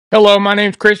Hello, my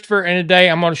name's Christopher, and today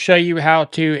I'm going to show you how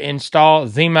to install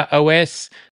ZimaOS,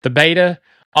 the beta,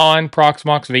 on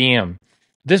Proxmox VM.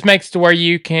 This makes it to where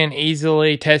you can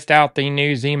easily test out the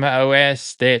new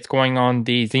ZimaOS that's going on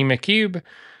the Zima Cube.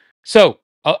 So,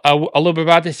 a little bit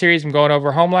about this series, I'm going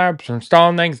over home labs,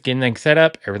 installing things, getting things set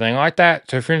up, everything like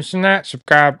that. So if you're interested in that,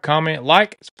 subscribe, comment,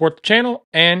 like, support the channel,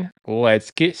 and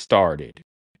let's get started.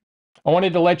 I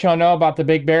wanted to let y'all know about the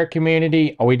Big Bear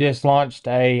community. We just launched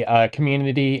a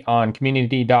community on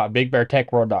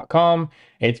community.bigbeartechworld.com.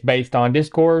 It's based on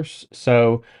discourse,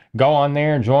 so go on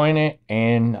there, join it,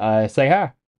 and say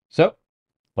hi. So,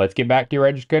 let's get back to your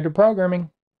registered programming.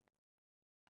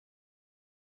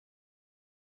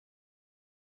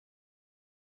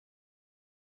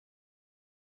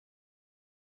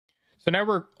 So now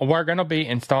we're going to be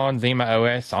installing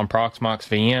ZimaOS on Proxmox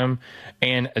VM,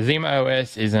 and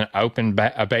ZimaOS is an open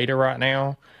beta right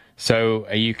now, so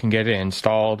you can get it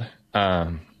installed.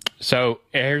 So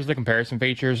here's the comparison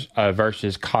features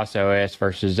versus COS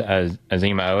versus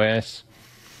ZimaOS,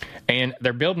 and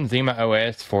they're building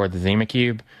ZimaOS for the Zima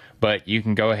Cube, but you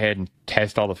can go ahead and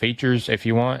test all the features if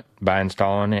you want by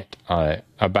installing it by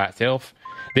itself.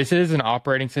 This is an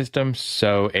operating system,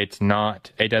 so it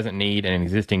doesn't need an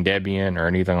existing Debian or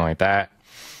anything like that.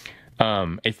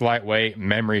 It's lightweight,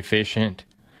 memory efficient.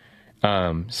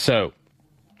 So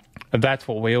that's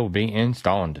what we'll be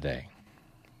installing today.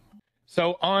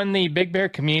 So on the Big Bear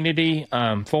community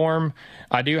forum,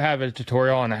 I do have a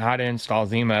tutorial on how to install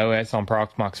ZimaOS on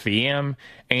Proxmox VM,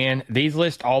 and these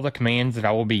list all the commands that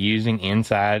I will be using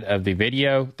inside of the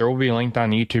video. There will be a link on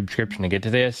the YouTube description to get to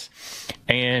this,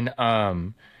 and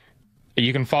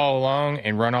you can follow along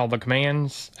and run all the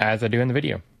commands as I do in the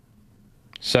video.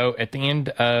 So at the end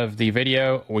of the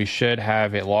video, we should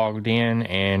have it logged in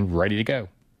and ready to go.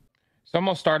 So I'm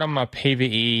going to start on my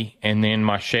PVE and then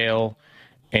my shell.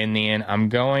 And then I'm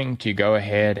going to go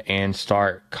ahead and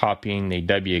start copying the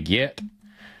wget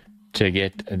to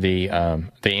get the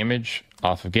image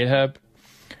off of GitHub.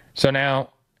 So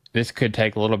now this could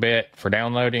take a little bit for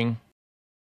downloading.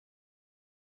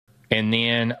 And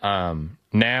then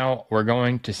now we're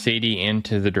going to cd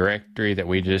into the directory that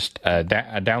we just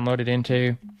downloaded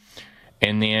into.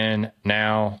 And then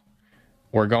now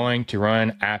we're going to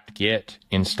run apt-get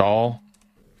install.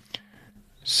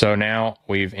 So now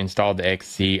we've installed the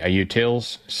XZ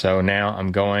utils. So now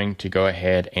I'm going to go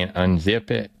ahead and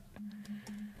unzip it.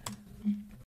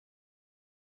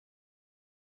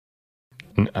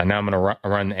 Now I'm going to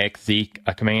run the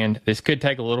XZ command. This could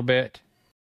take a little bit.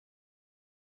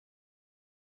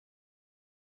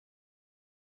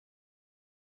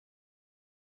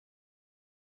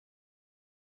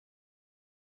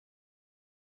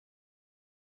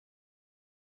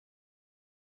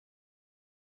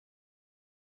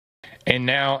 And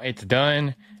now it's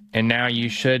done. And now you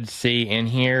should see in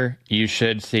here, you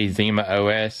should see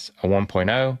ZimaOS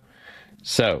 1.0.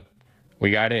 So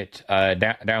we got it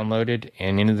downloaded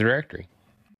and into the directory.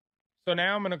 So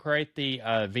now I'm going to create the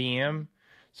VM.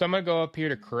 So I'm going to go up here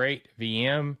to create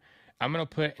VM. I'm going to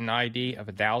put an ID of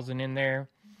 1000 in there.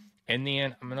 And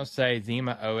then I'm going to say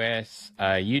ZimaOS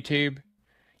YouTube.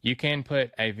 You can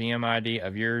put a VM ID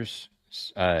of yours,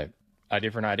 a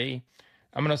different ID.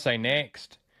 I'm going to say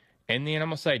next. And then I'm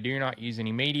going to say do not use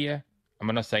any media. I'm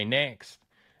going to say next.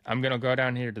 I'm going to go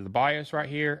down here to the BIOS right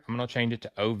here. I'm going to change it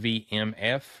to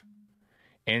OVMF.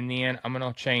 And then I'm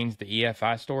going to change the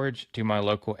EFI storage to my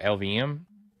local LVM.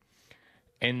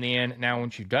 And then now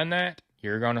once you've done that,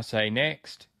 you're going to say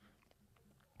next.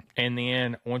 And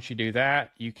then once you do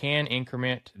that, you can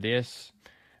increment this.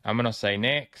 I'm going to say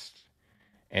next.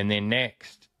 And then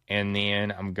next. And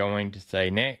then I'm going to say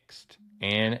next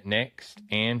and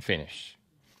finish.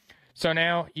 So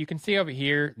now you can see over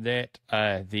here that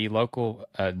the local,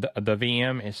 the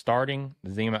VM is starting, the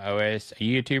ZimaOS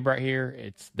YouTube right here.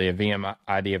 It's the VM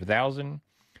ID of 1000.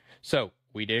 So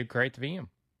we did create the VM.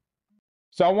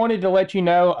 So I wanted to let you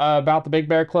know about the Big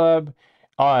Bear Club.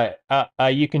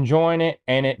 You can join it,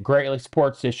 and it greatly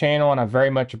supports this channel, and I very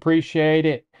much appreciate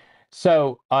it.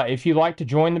 So if you'd like to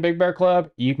join the Big Bear Club,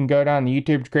 you can go down the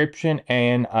YouTube description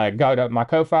and go to my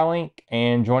Ko-Fi link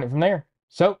and join it from there.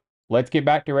 So let's get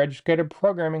back to registered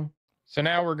programming. So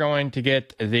now we're going to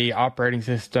get the operating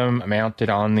system mounted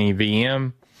on the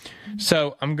VM.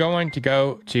 So I'm going to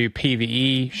go to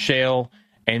PVE shell,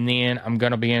 and then I'm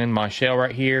going to be in my shell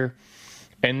right here.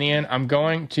 And then I'm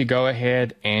going to go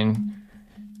ahead and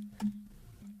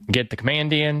get the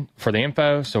command in for the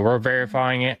info. So we're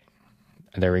verifying it.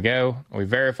 There we go. We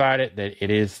verified it that it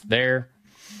is there.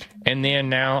 And then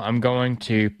now I'm going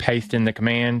to paste in the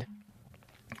command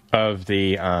of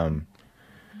the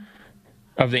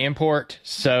of the import.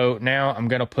 So now I'm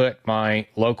going to put my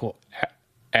local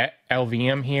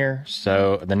LVM here.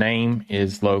 So the name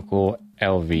is local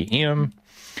LVM.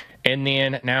 And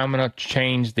then now I'm going to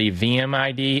change the VM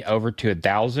ID over to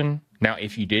 1000. Now,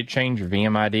 if you did change your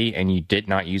VM ID and you did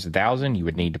not use 1000, you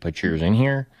would need to put yours in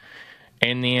here.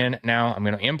 And then now I'm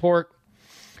going to import.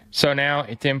 So now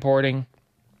it's importing.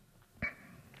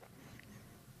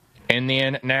 And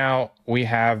then now we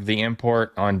have the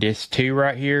import on disk 2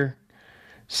 right here.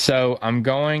 So I'm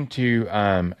going to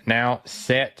now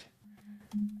set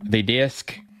the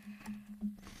disk.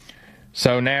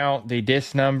 So now the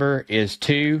disk number is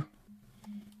 2.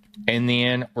 And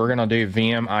then we're going to do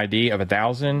VM ID of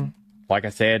 1000. Like I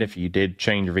said, if you did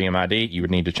change your VM ID, you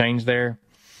would need to change there.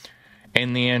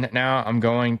 And then now I'm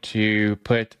going to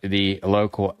put the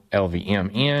local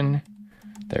LVM in.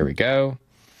 There we go.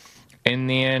 And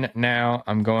then now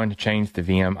I'm going to change the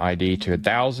VM ID to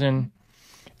 1000.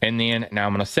 And then now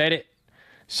I'm going to set it.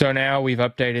 So now we've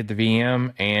updated the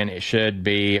VM and it should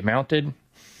be mounted.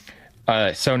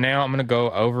 So now I'm going to go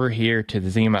over here to the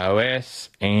ZimaOS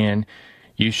and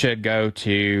you should go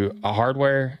to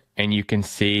hardware and you can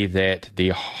see that the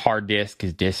hard disk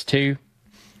is disk 2.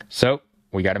 So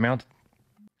we got it mounted.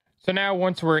 So now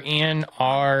once we're in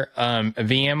our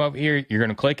VM over here, you're going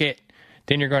to click it.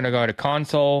 Then you're going to go to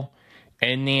console.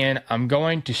 And then I'm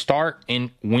going to start. And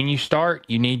when you start,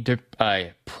 you need to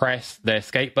press the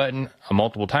escape button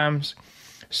multiple times.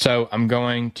 So I'm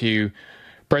going to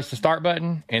press the start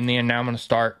button. And then now I'm going to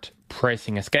start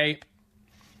pressing escape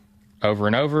over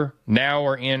and over. Now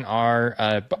we're in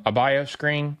our BIOS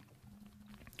screen.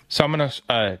 So I'm going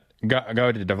to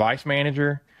go to the device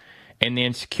manager and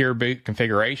then secure boot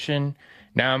configuration.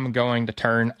 Now I'm going to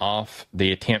turn off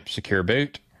the attempt secure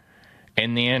boot.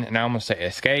 And then now I'm going to say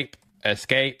escape,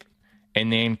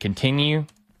 and then continue.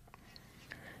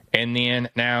 And then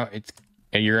now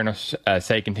you're going to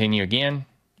say continue again.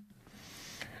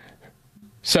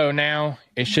 So now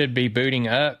it should be booting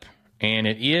up, and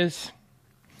it is.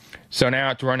 So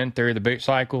now it's running through the boot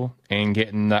cycle and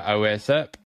getting the OS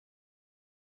up.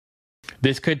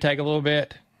 This could take a little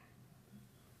bit.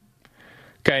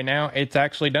 Okay, now it's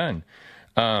actually done.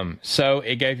 So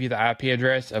it gave you the IP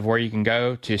address of where you can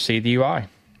go to see the UI.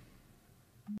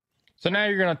 So now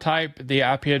you're going to type the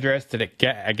IP address that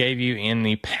I gave you in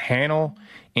the panel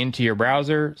into your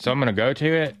browser. So I'm going to go to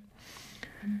it.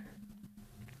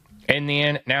 And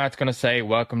then now it's going to say,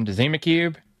 welcome to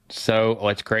ZimaCube. So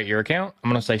let's create your account. I'm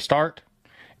going to say start.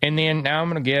 And then now I'm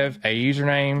going to give a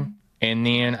username. And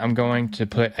then I'm going to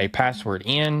put a password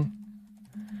in.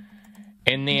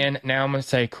 And then now I'm going to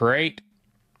say create.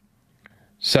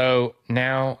 So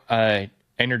now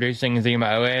introducing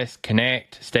ZimaOS,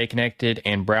 connect, stay connected,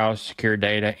 and browse secure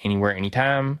data anywhere,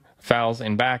 anytime, files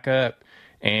and backup,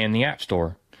 and the App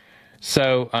Store.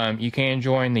 So you can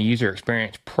join the user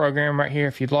experience program right here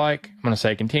if you'd like. I'm going to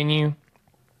say continue.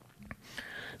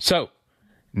 So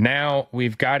now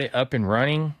we've got it up and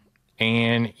running,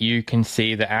 and you can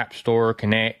see the App Store,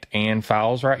 connect, and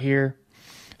files right here.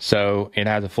 So it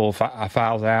has a full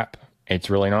files app.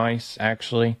 It's really nice,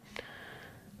 actually.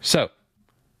 So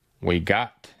we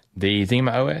got the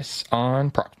ZimaOS on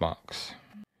Proxmox.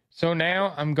 So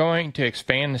now I'm going to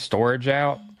expand the storage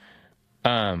out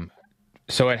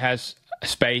so it has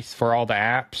space for all the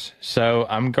apps. So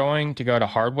I'm going to go to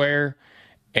hardware,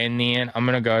 and then I'm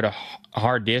going to go to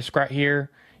hard disk right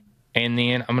here, and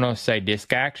then I'm going to say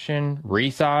disk action,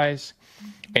 resize,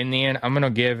 and then I'm going to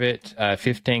give it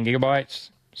 15 gigabytes.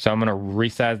 So I'm going to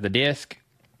resize the disk.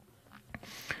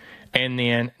 And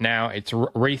then now it's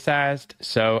resized.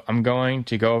 So I'm going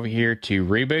to go over here to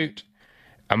reboot.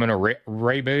 I'm going to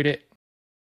reboot it.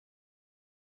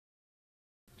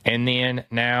 And then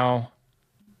now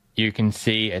you can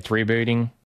see it's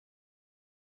rebooting.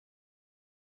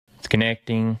 It's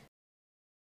connecting.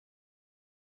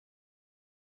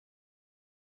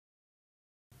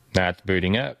 Now it's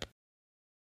booting up.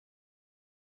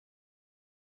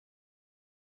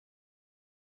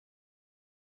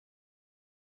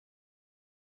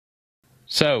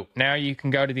 So now you can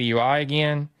go to the UI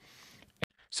again.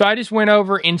 So I just went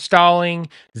over installing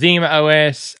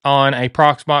ZimaOS on a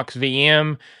Proxmox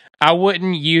VM. I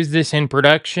wouldn't use this in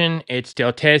production. It's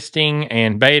still testing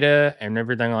and beta and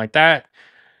everything like that.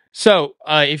 So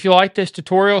if you like this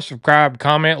tutorial, subscribe,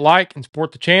 comment, like, and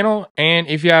support the channel. And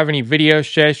if you have any video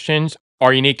suggestions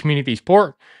or you need community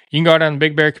support, you can go down to the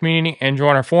Big Bear community and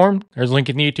join our forum. There's a link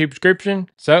in the YouTube description.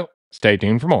 So stay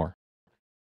tuned for more.